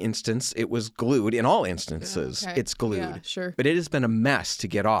in one instance, it was glued. In all instances, Okay. it's glued. Yeah, sure. But it has been a mess to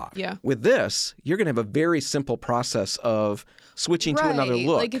get off. Yeah. With this, you're going to have a very simple process of switching to another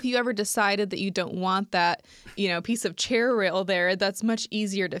look. Like if you ever decided that you don't want that, piece of chair rail there, that's much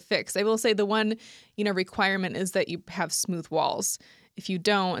easier to fix. I will say the one, requirement is that you have smooth walls. If you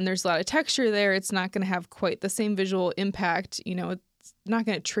don't, and there's a lot of texture there, it's not going to have quite the same visual impact. It's not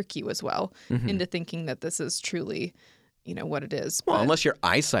going to trick you as well into thinking that this is truly, what it is. Well, But- unless your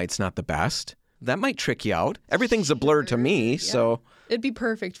eyesight's not the best, that might trick you out. Everything's a blur to me, so it'd be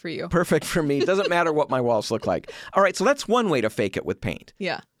perfect for you. perfect for me. Doesn't matter what my walls look like. All right, so that's one way to fake it with paint.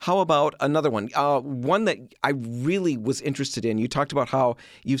 Yeah. How about another one? One that I really was interested in. You talked about how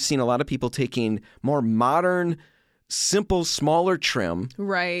you've seen a lot of people taking more modern, simple, smaller trim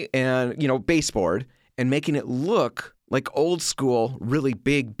Right. and, baseboard and making it look like old school, really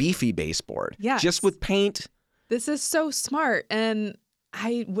big, beefy baseboard. Yes. Just with paint. This is so smart, and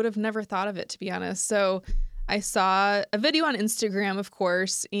I would have never thought of it, to be honest. So I saw a video on Instagram, of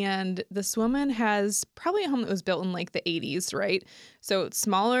course, and this woman has probably a home that was built in like the 80s, right? So it's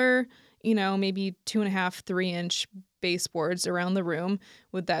smaller, maybe 2.5, 3-inch baseboards around the room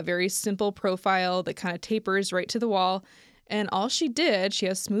with that very simple profile that kind of tapers right to the wall. And all she did, she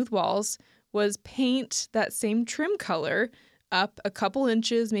has smooth walls, was paint that same trim color up a couple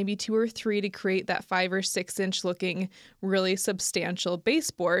inches, maybe 2 or 3, to create that 5 or 6-inch looking, really substantial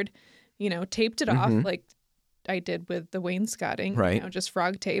baseboard. Taped it off like I did with the wainscoting, Right. just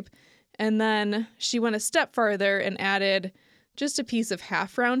frog tape. And then she went a step farther and added just a piece of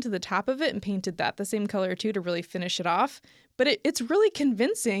half round to the top of it and painted that the same color too to really finish it off. But it's really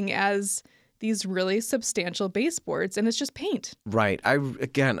convincing as these really substantial baseboards, and it's just paint. Right. I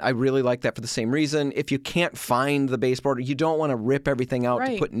really like that for the same reason. If you can't find the baseboard, you don't want to rip everything out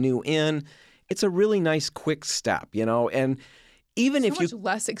to put new in. It's a really nice quick step, and even if much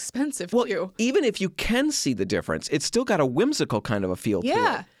less expensive too. Even if you can see the difference, it's still got a whimsical kind of a feel to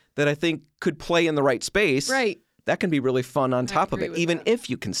it that I think could play in the right space. Right. That can be really fun on top of it, even if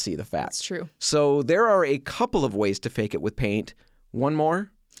you can see the fat. That's true. So there are a couple of ways to fake it with paint. One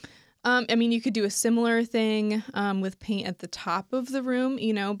more? You could do a similar thing with paint at the top of the room,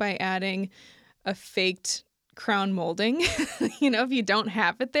 by adding a faked crown molding. If you don't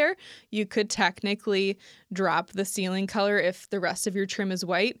have it there, you could technically drop the ceiling color if the rest of your trim is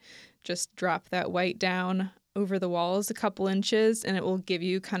white. Just drop that white down over the walls a couple inches, and it will give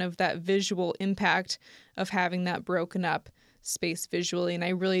you kind of that visual impact of having that broken up space visually. And I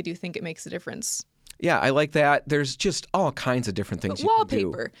really do think it makes a difference. Yeah, I like that. There's just all kinds of different things you can do.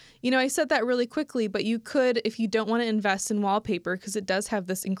 Wallpaper. I said that really quickly, but you could, if you don't want to invest in wallpaper, because it does have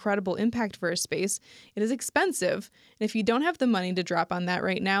this incredible impact for a space, it is expensive. And if you don't have the money to drop on that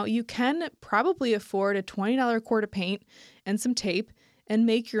right now, you can probably afford a $20 quart of paint and some tape and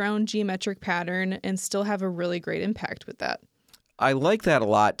make your own geometric pattern and still have a really great impact with that. I like that a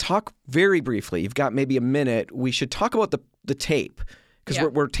lot. Talk very briefly. You've got maybe a minute. We should talk about the tape.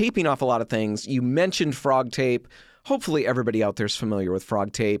 Because we're taping off a lot of things. You mentioned frog tape. Hopefully everybody out there is familiar with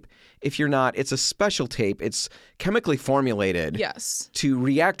frog tape. If you're not, it's a special tape. It's chemically formulated to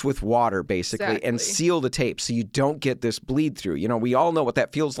react with water, basically, and seal the tape so you don't get this bleed through. We all know what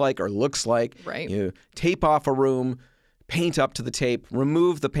that feels like or looks like. Right. You tape off a room, paint up to the tape,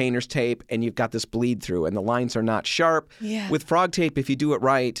 remove the painter's tape, and you've got this bleed through, and the lines are not sharp. Yeah. With frog tape, if you do it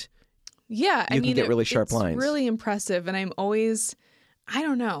right, you can get really sharp lines. It's really impressive, and I'm always... I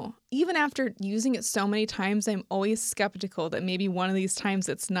don't know. Even after using it so many times, I'm always skeptical that maybe one of these times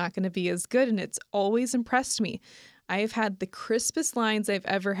it's not going to be as good, and it's always impressed me. I've had the crispest lines I've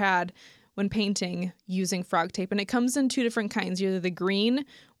ever had when painting using frog tape, and it comes in two different kinds, either the green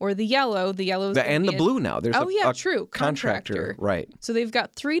or the yellow. The yellow and the blue now. There's true. Contractor. Right. So they've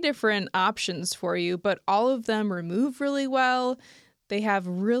got 3 different options for you, but all of them remove really well. They have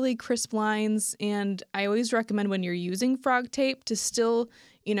really crisp lines, and I always recommend when you're using frog tape to still,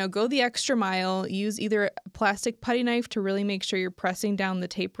 go the extra mile. Use either a plastic putty knife to really make sure you're pressing down the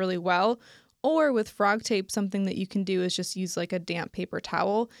tape really well, or with frog tape, something that you can do is just use like a damp paper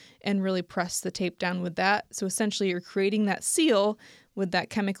towel and really press the tape down with that. So essentially you're creating that seal with that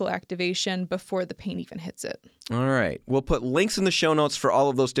chemical activation before the paint even hits it. All right. We'll put links in the show notes for all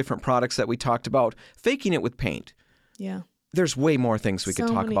of those different products that we talked about. Faking it with paint. Yeah. There's way more things we could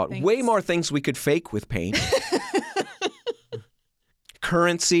talk about. Things. Way more things we could fake with paint.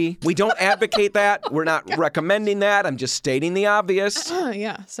 Currency. We don't advocate that. We're not recommending that. I'm just stating the obvious.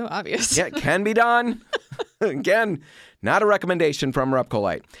 So obvious. Yeah, it can be done. Again, not a recommendation from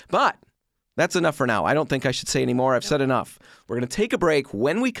Repcolite. But that's enough for now. I don't think I should say any more. I've said enough. We're going to take a break.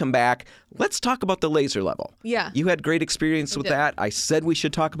 When we come back, let's talk about the laser level. Yeah. You had great experience with that. I said we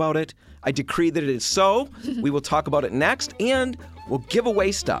should talk about it. I decree that it is so. We will talk about it next, and we'll give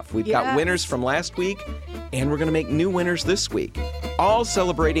away stuff. We've got winners from last week, and we're going to make new winners this week, all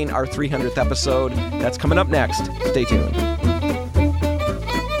celebrating our 300th episode. That's coming up next. Stay tuned.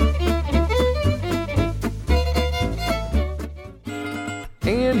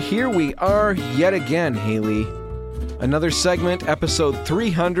 And here we are yet again, Haley. Another segment, episode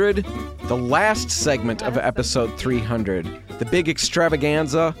 300, the last segment of episode 300. The big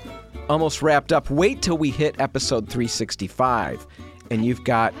extravaganza almost wrapped up. Wait till we hit episode 365. And you've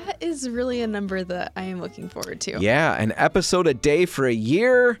got... That is really a number that I am looking forward to. Yeah, an episode a day for a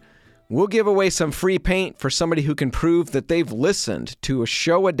year. We'll give away some free paint for somebody who can prove that they've listened to a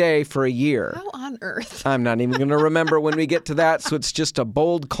show a day for a year. How on earth? I'm not even going to remember when we get to that, so it's just a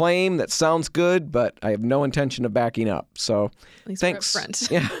bold claim that sounds good, but I have no intention of backing up. So, at least thanks. We're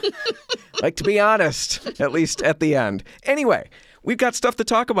upfront. Yeah. Like to be honest, at least at the end. Anyway, we've got stuff to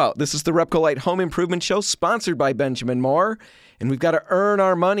talk about. This is the Repcolite Home Improvement Show, sponsored by Benjamin Moore, and we've got to earn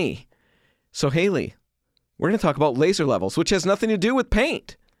our money. So, Haley, we're going to talk about laser levels, which has nothing to do with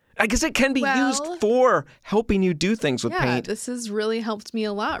paint. I guess it can be used for helping you do things with paint. This has really helped me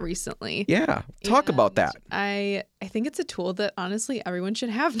a lot recently. Yeah. Talk about that. I think it's a tool that honestly everyone should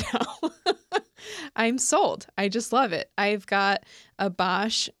have now. I'm sold. I just love it. I've got a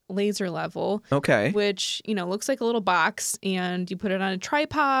Bosch laser level. Okay. Which, looks like a little box, and you put it on a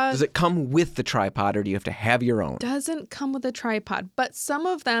tripod. Does it come with the tripod, or do you have to have your own? Doesn't come with a tripod, but some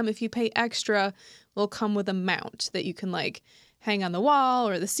of them, if you pay extra, will come with a mount that you can hang on the wall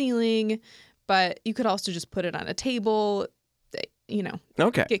or the ceiling, but you could also just put it on a table,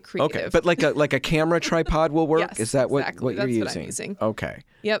 Okay. get creative. Okay. But like a camera tripod will work? Yes, Is that exactly. what you're That's using? what I'm using. Okay.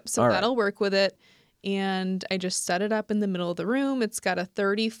 Yep. So All right. that'll work with it. And I just set it up in the middle of the room. It's got a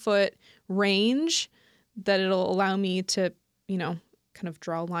 30-foot range that it'll allow me to, kind of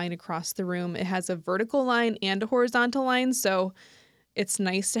draw a line across the room. It has a vertical line and a horizontal line. So it's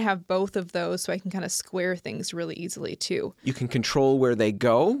nice to have both of those so I can kind of square things really easily too. You can control where they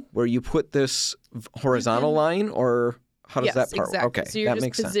go, where you put this horizontal line, or how does that part work? Exactly. Okay, So you're that just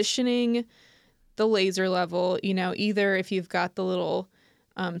makes sense. positioning the laser level, either if you've got the little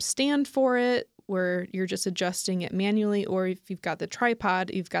stand for it where you're just adjusting it manually, or if you've got the tripod,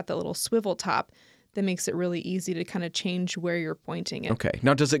 you've got the little swivel top that makes it really easy to kind of change where you're pointing it. Okay.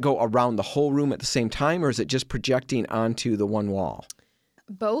 Now, does it go around the whole room at the same time, or is it just projecting onto the one wall?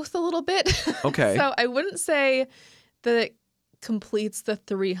 Both a little bit. Okay. So I wouldn't say that it completes the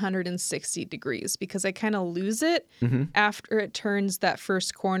 360 degrees because I kind of lose it after it turns that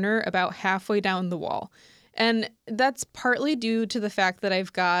first corner about halfway down the wall. And that's partly due to the fact that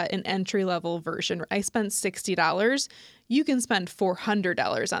I've got an entry-level version. I spent $60. You can spend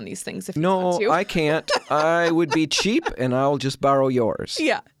 $400 on these things if you want to. No, I can't. I would be cheap, and I'll just borrow yours.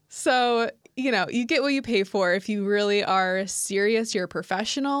 Yeah. So, you get what you pay for. If you really are serious, you're a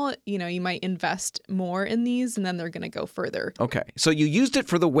professional, you might invest more in these and then they're going to go further. Okay. So you used it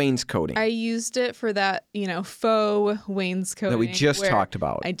for the wainscoting I used it for that, faux wainscoting that we just where talked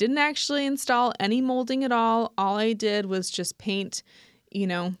about. I didn't actually install any molding at all. All I did was just paint,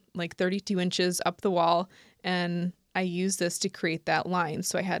 like 32 inches up the wall, and I used this to create that line.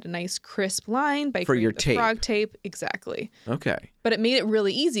 So I had a nice crisp line by For your creating the tape. frog tape. Exactly. Okay. But it made it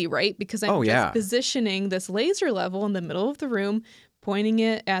really easy, right? Because I'm just positioning this laser level in the middle of the room, pointing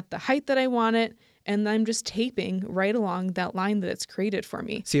it at the height that I want it, and I'm just taping right along that line that it's created for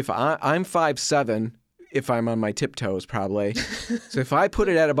me. See, if I'm 5'7", if I'm on my tiptoes probably. So if I put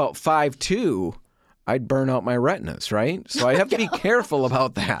it at about 5'2", I'd burn out my retinas, right? So I have to be careful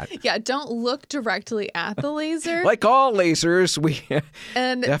about that. Yeah, don't look directly at the laser. Like all lasers, we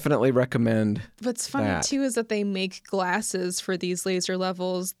And definitely recommend what's funny that. too is that they make glasses for these laser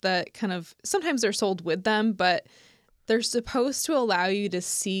levels that kind of sometimes they're sold with them, but they're supposed to allow you to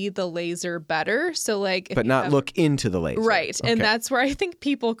see the laser better. So like, if but you not have- look into the laser. right, and Okay. that's where I think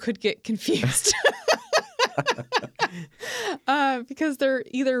people could get confused. Because they're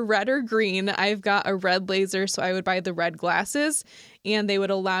either red or green. I've got a red laser, so I would buy the red glasses, and they would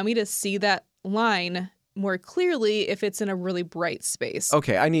allow me to see that line more clearly if it's in a really bright space.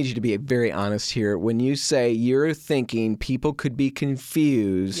 Okay, I need you to be very honest here. When you say you're thinking people could be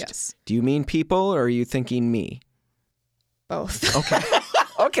confused, Yes. do you mean people or are you thinking me? Both. Okay.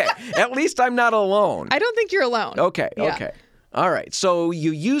 Okay. At least I'm not alone. I don't think you're alone. Okay. Yeah. Okay. All right. So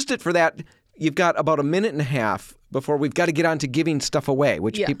you used it for that. You've got about a minute and a half before we've got to get on to giving stuff away,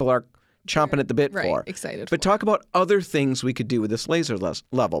 which Yeah. people are chomping at the bit Right, for. excited But for. talk about other things we could do with this laser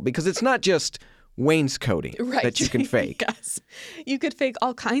level, because it's not just wainscoting Right. that you can fake. Yes. You could fake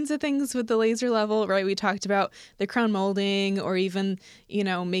all kinds of things with the laser level, right? We talked about the crown molding or even,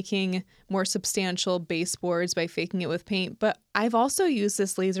 making more substantial baseboards by faking it with paint. But I've also used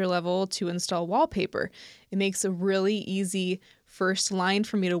this laser level to install wallpaper. It makes a really easy first line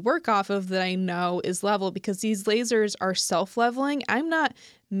for me to work off of that I know is level because these lasers are self-leveling. I'm not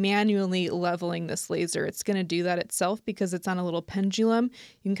manually leveling this laser. It's going to do that itself because it's on a little pendulum.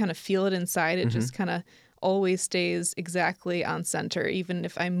 You can kind of feel it inside. It just kind of always stays exactly on center. Even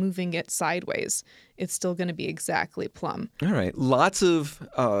if I'm moving it sideways, it's still going to be exactly plumb. All right. Lots of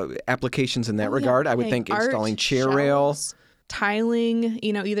applications in that Oh, yeah. regard. I would Hang think art, installing chair rail. shelves, tiling,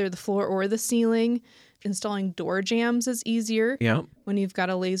 either the floor or the ceiling. Installing door jams is easier Yeah. when you've got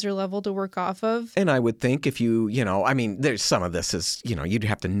a laser level to work off of. And I would think if there's some of this is, you'd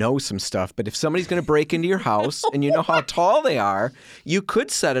have to know some stuff. But if somebody's going to break into your house and you know how tall they are, you could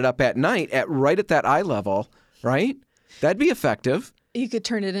set it up at night right at that eye level, right? That'd be effective. You could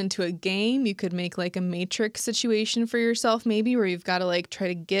turn it into a game. You could make like a Matrix situation for yourself, maybe, where you've got to like try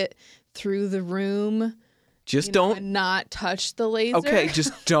to get through the room. Just don't. And not touch the laser. Okay,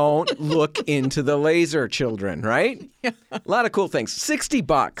 just don't look into the laser, children, right? Yeah. A lot of cool things. $60.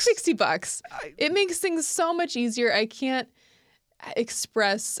 $60. It makes things so much easier. I can't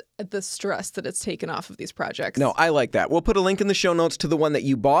express the stress that it's taken off of these projects. No, I like that. We'll put a link in the show notes to the one that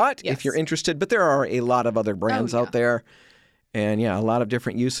you bought Yes. if you're interested. But there are a lot of other brands out there. And yeah, a lot of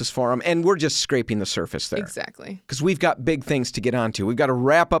different uses for them. And we're just scraping the surface there. Exactly. Because we've got big things to get onto. We've got to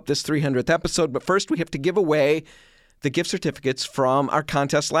wrap up this 300th episode. But first, we have to give away the gift certificates from our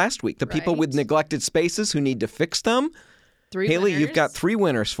contest last week. The people with Right. neglected spaces who need to fix them. 3 Haley, winners. you've got 3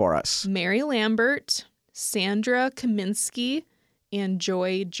 winners for us. Mary Lambert, Sandra Kaminsky, and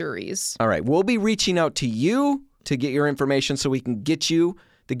Joy Juries. All right. We'll be reaching out to you to get your information so we can get you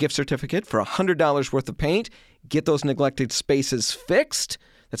the gift certificate for $100 worth of paint. Get those neglected spaces fixed.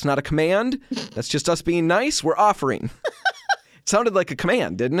 That's not a command. That's just us being nice. We're offering. It sounded like a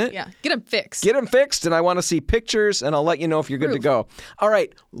command, didn't it? Yeah, get them fixed. Get them fixed, and I want to see pictures, and I'll let you know if you're good to go. All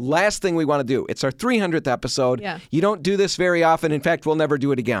right, last thing we want to do. It's our 300th episode. Yeah. You don't do this very often. In fact, we'll never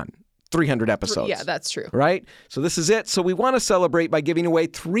do it again. 300 episodes. Yeah, that's true. Right? So this is it. So we want to celebrate by giving away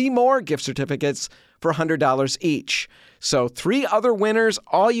 3 more gift certificates for $100 each. So 3 other winners.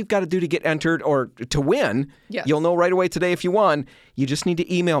 All you've got to do to get entered or to win, Yes. You'll know right away today if you won. You just need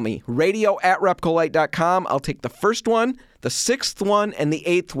to email me, radio@repcolite.com. I'll take the first one, the 6th one, and the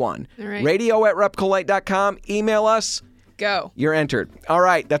 8th one. All right. Radio@repcolite.com. Email us. Go. You're entered. All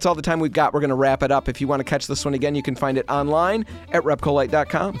right, that's all the time we've got. We're going to wrap it up. If you want to catch this one again, you can find it online at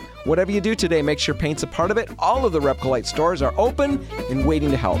repcolite.com. Whatever you do today, make sure paint's a part of it. All of the Repcolite stores are open and waiting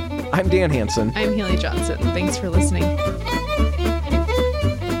to help. I'm Dan Hansen. I'm Haley Johnson. Thanks for listening.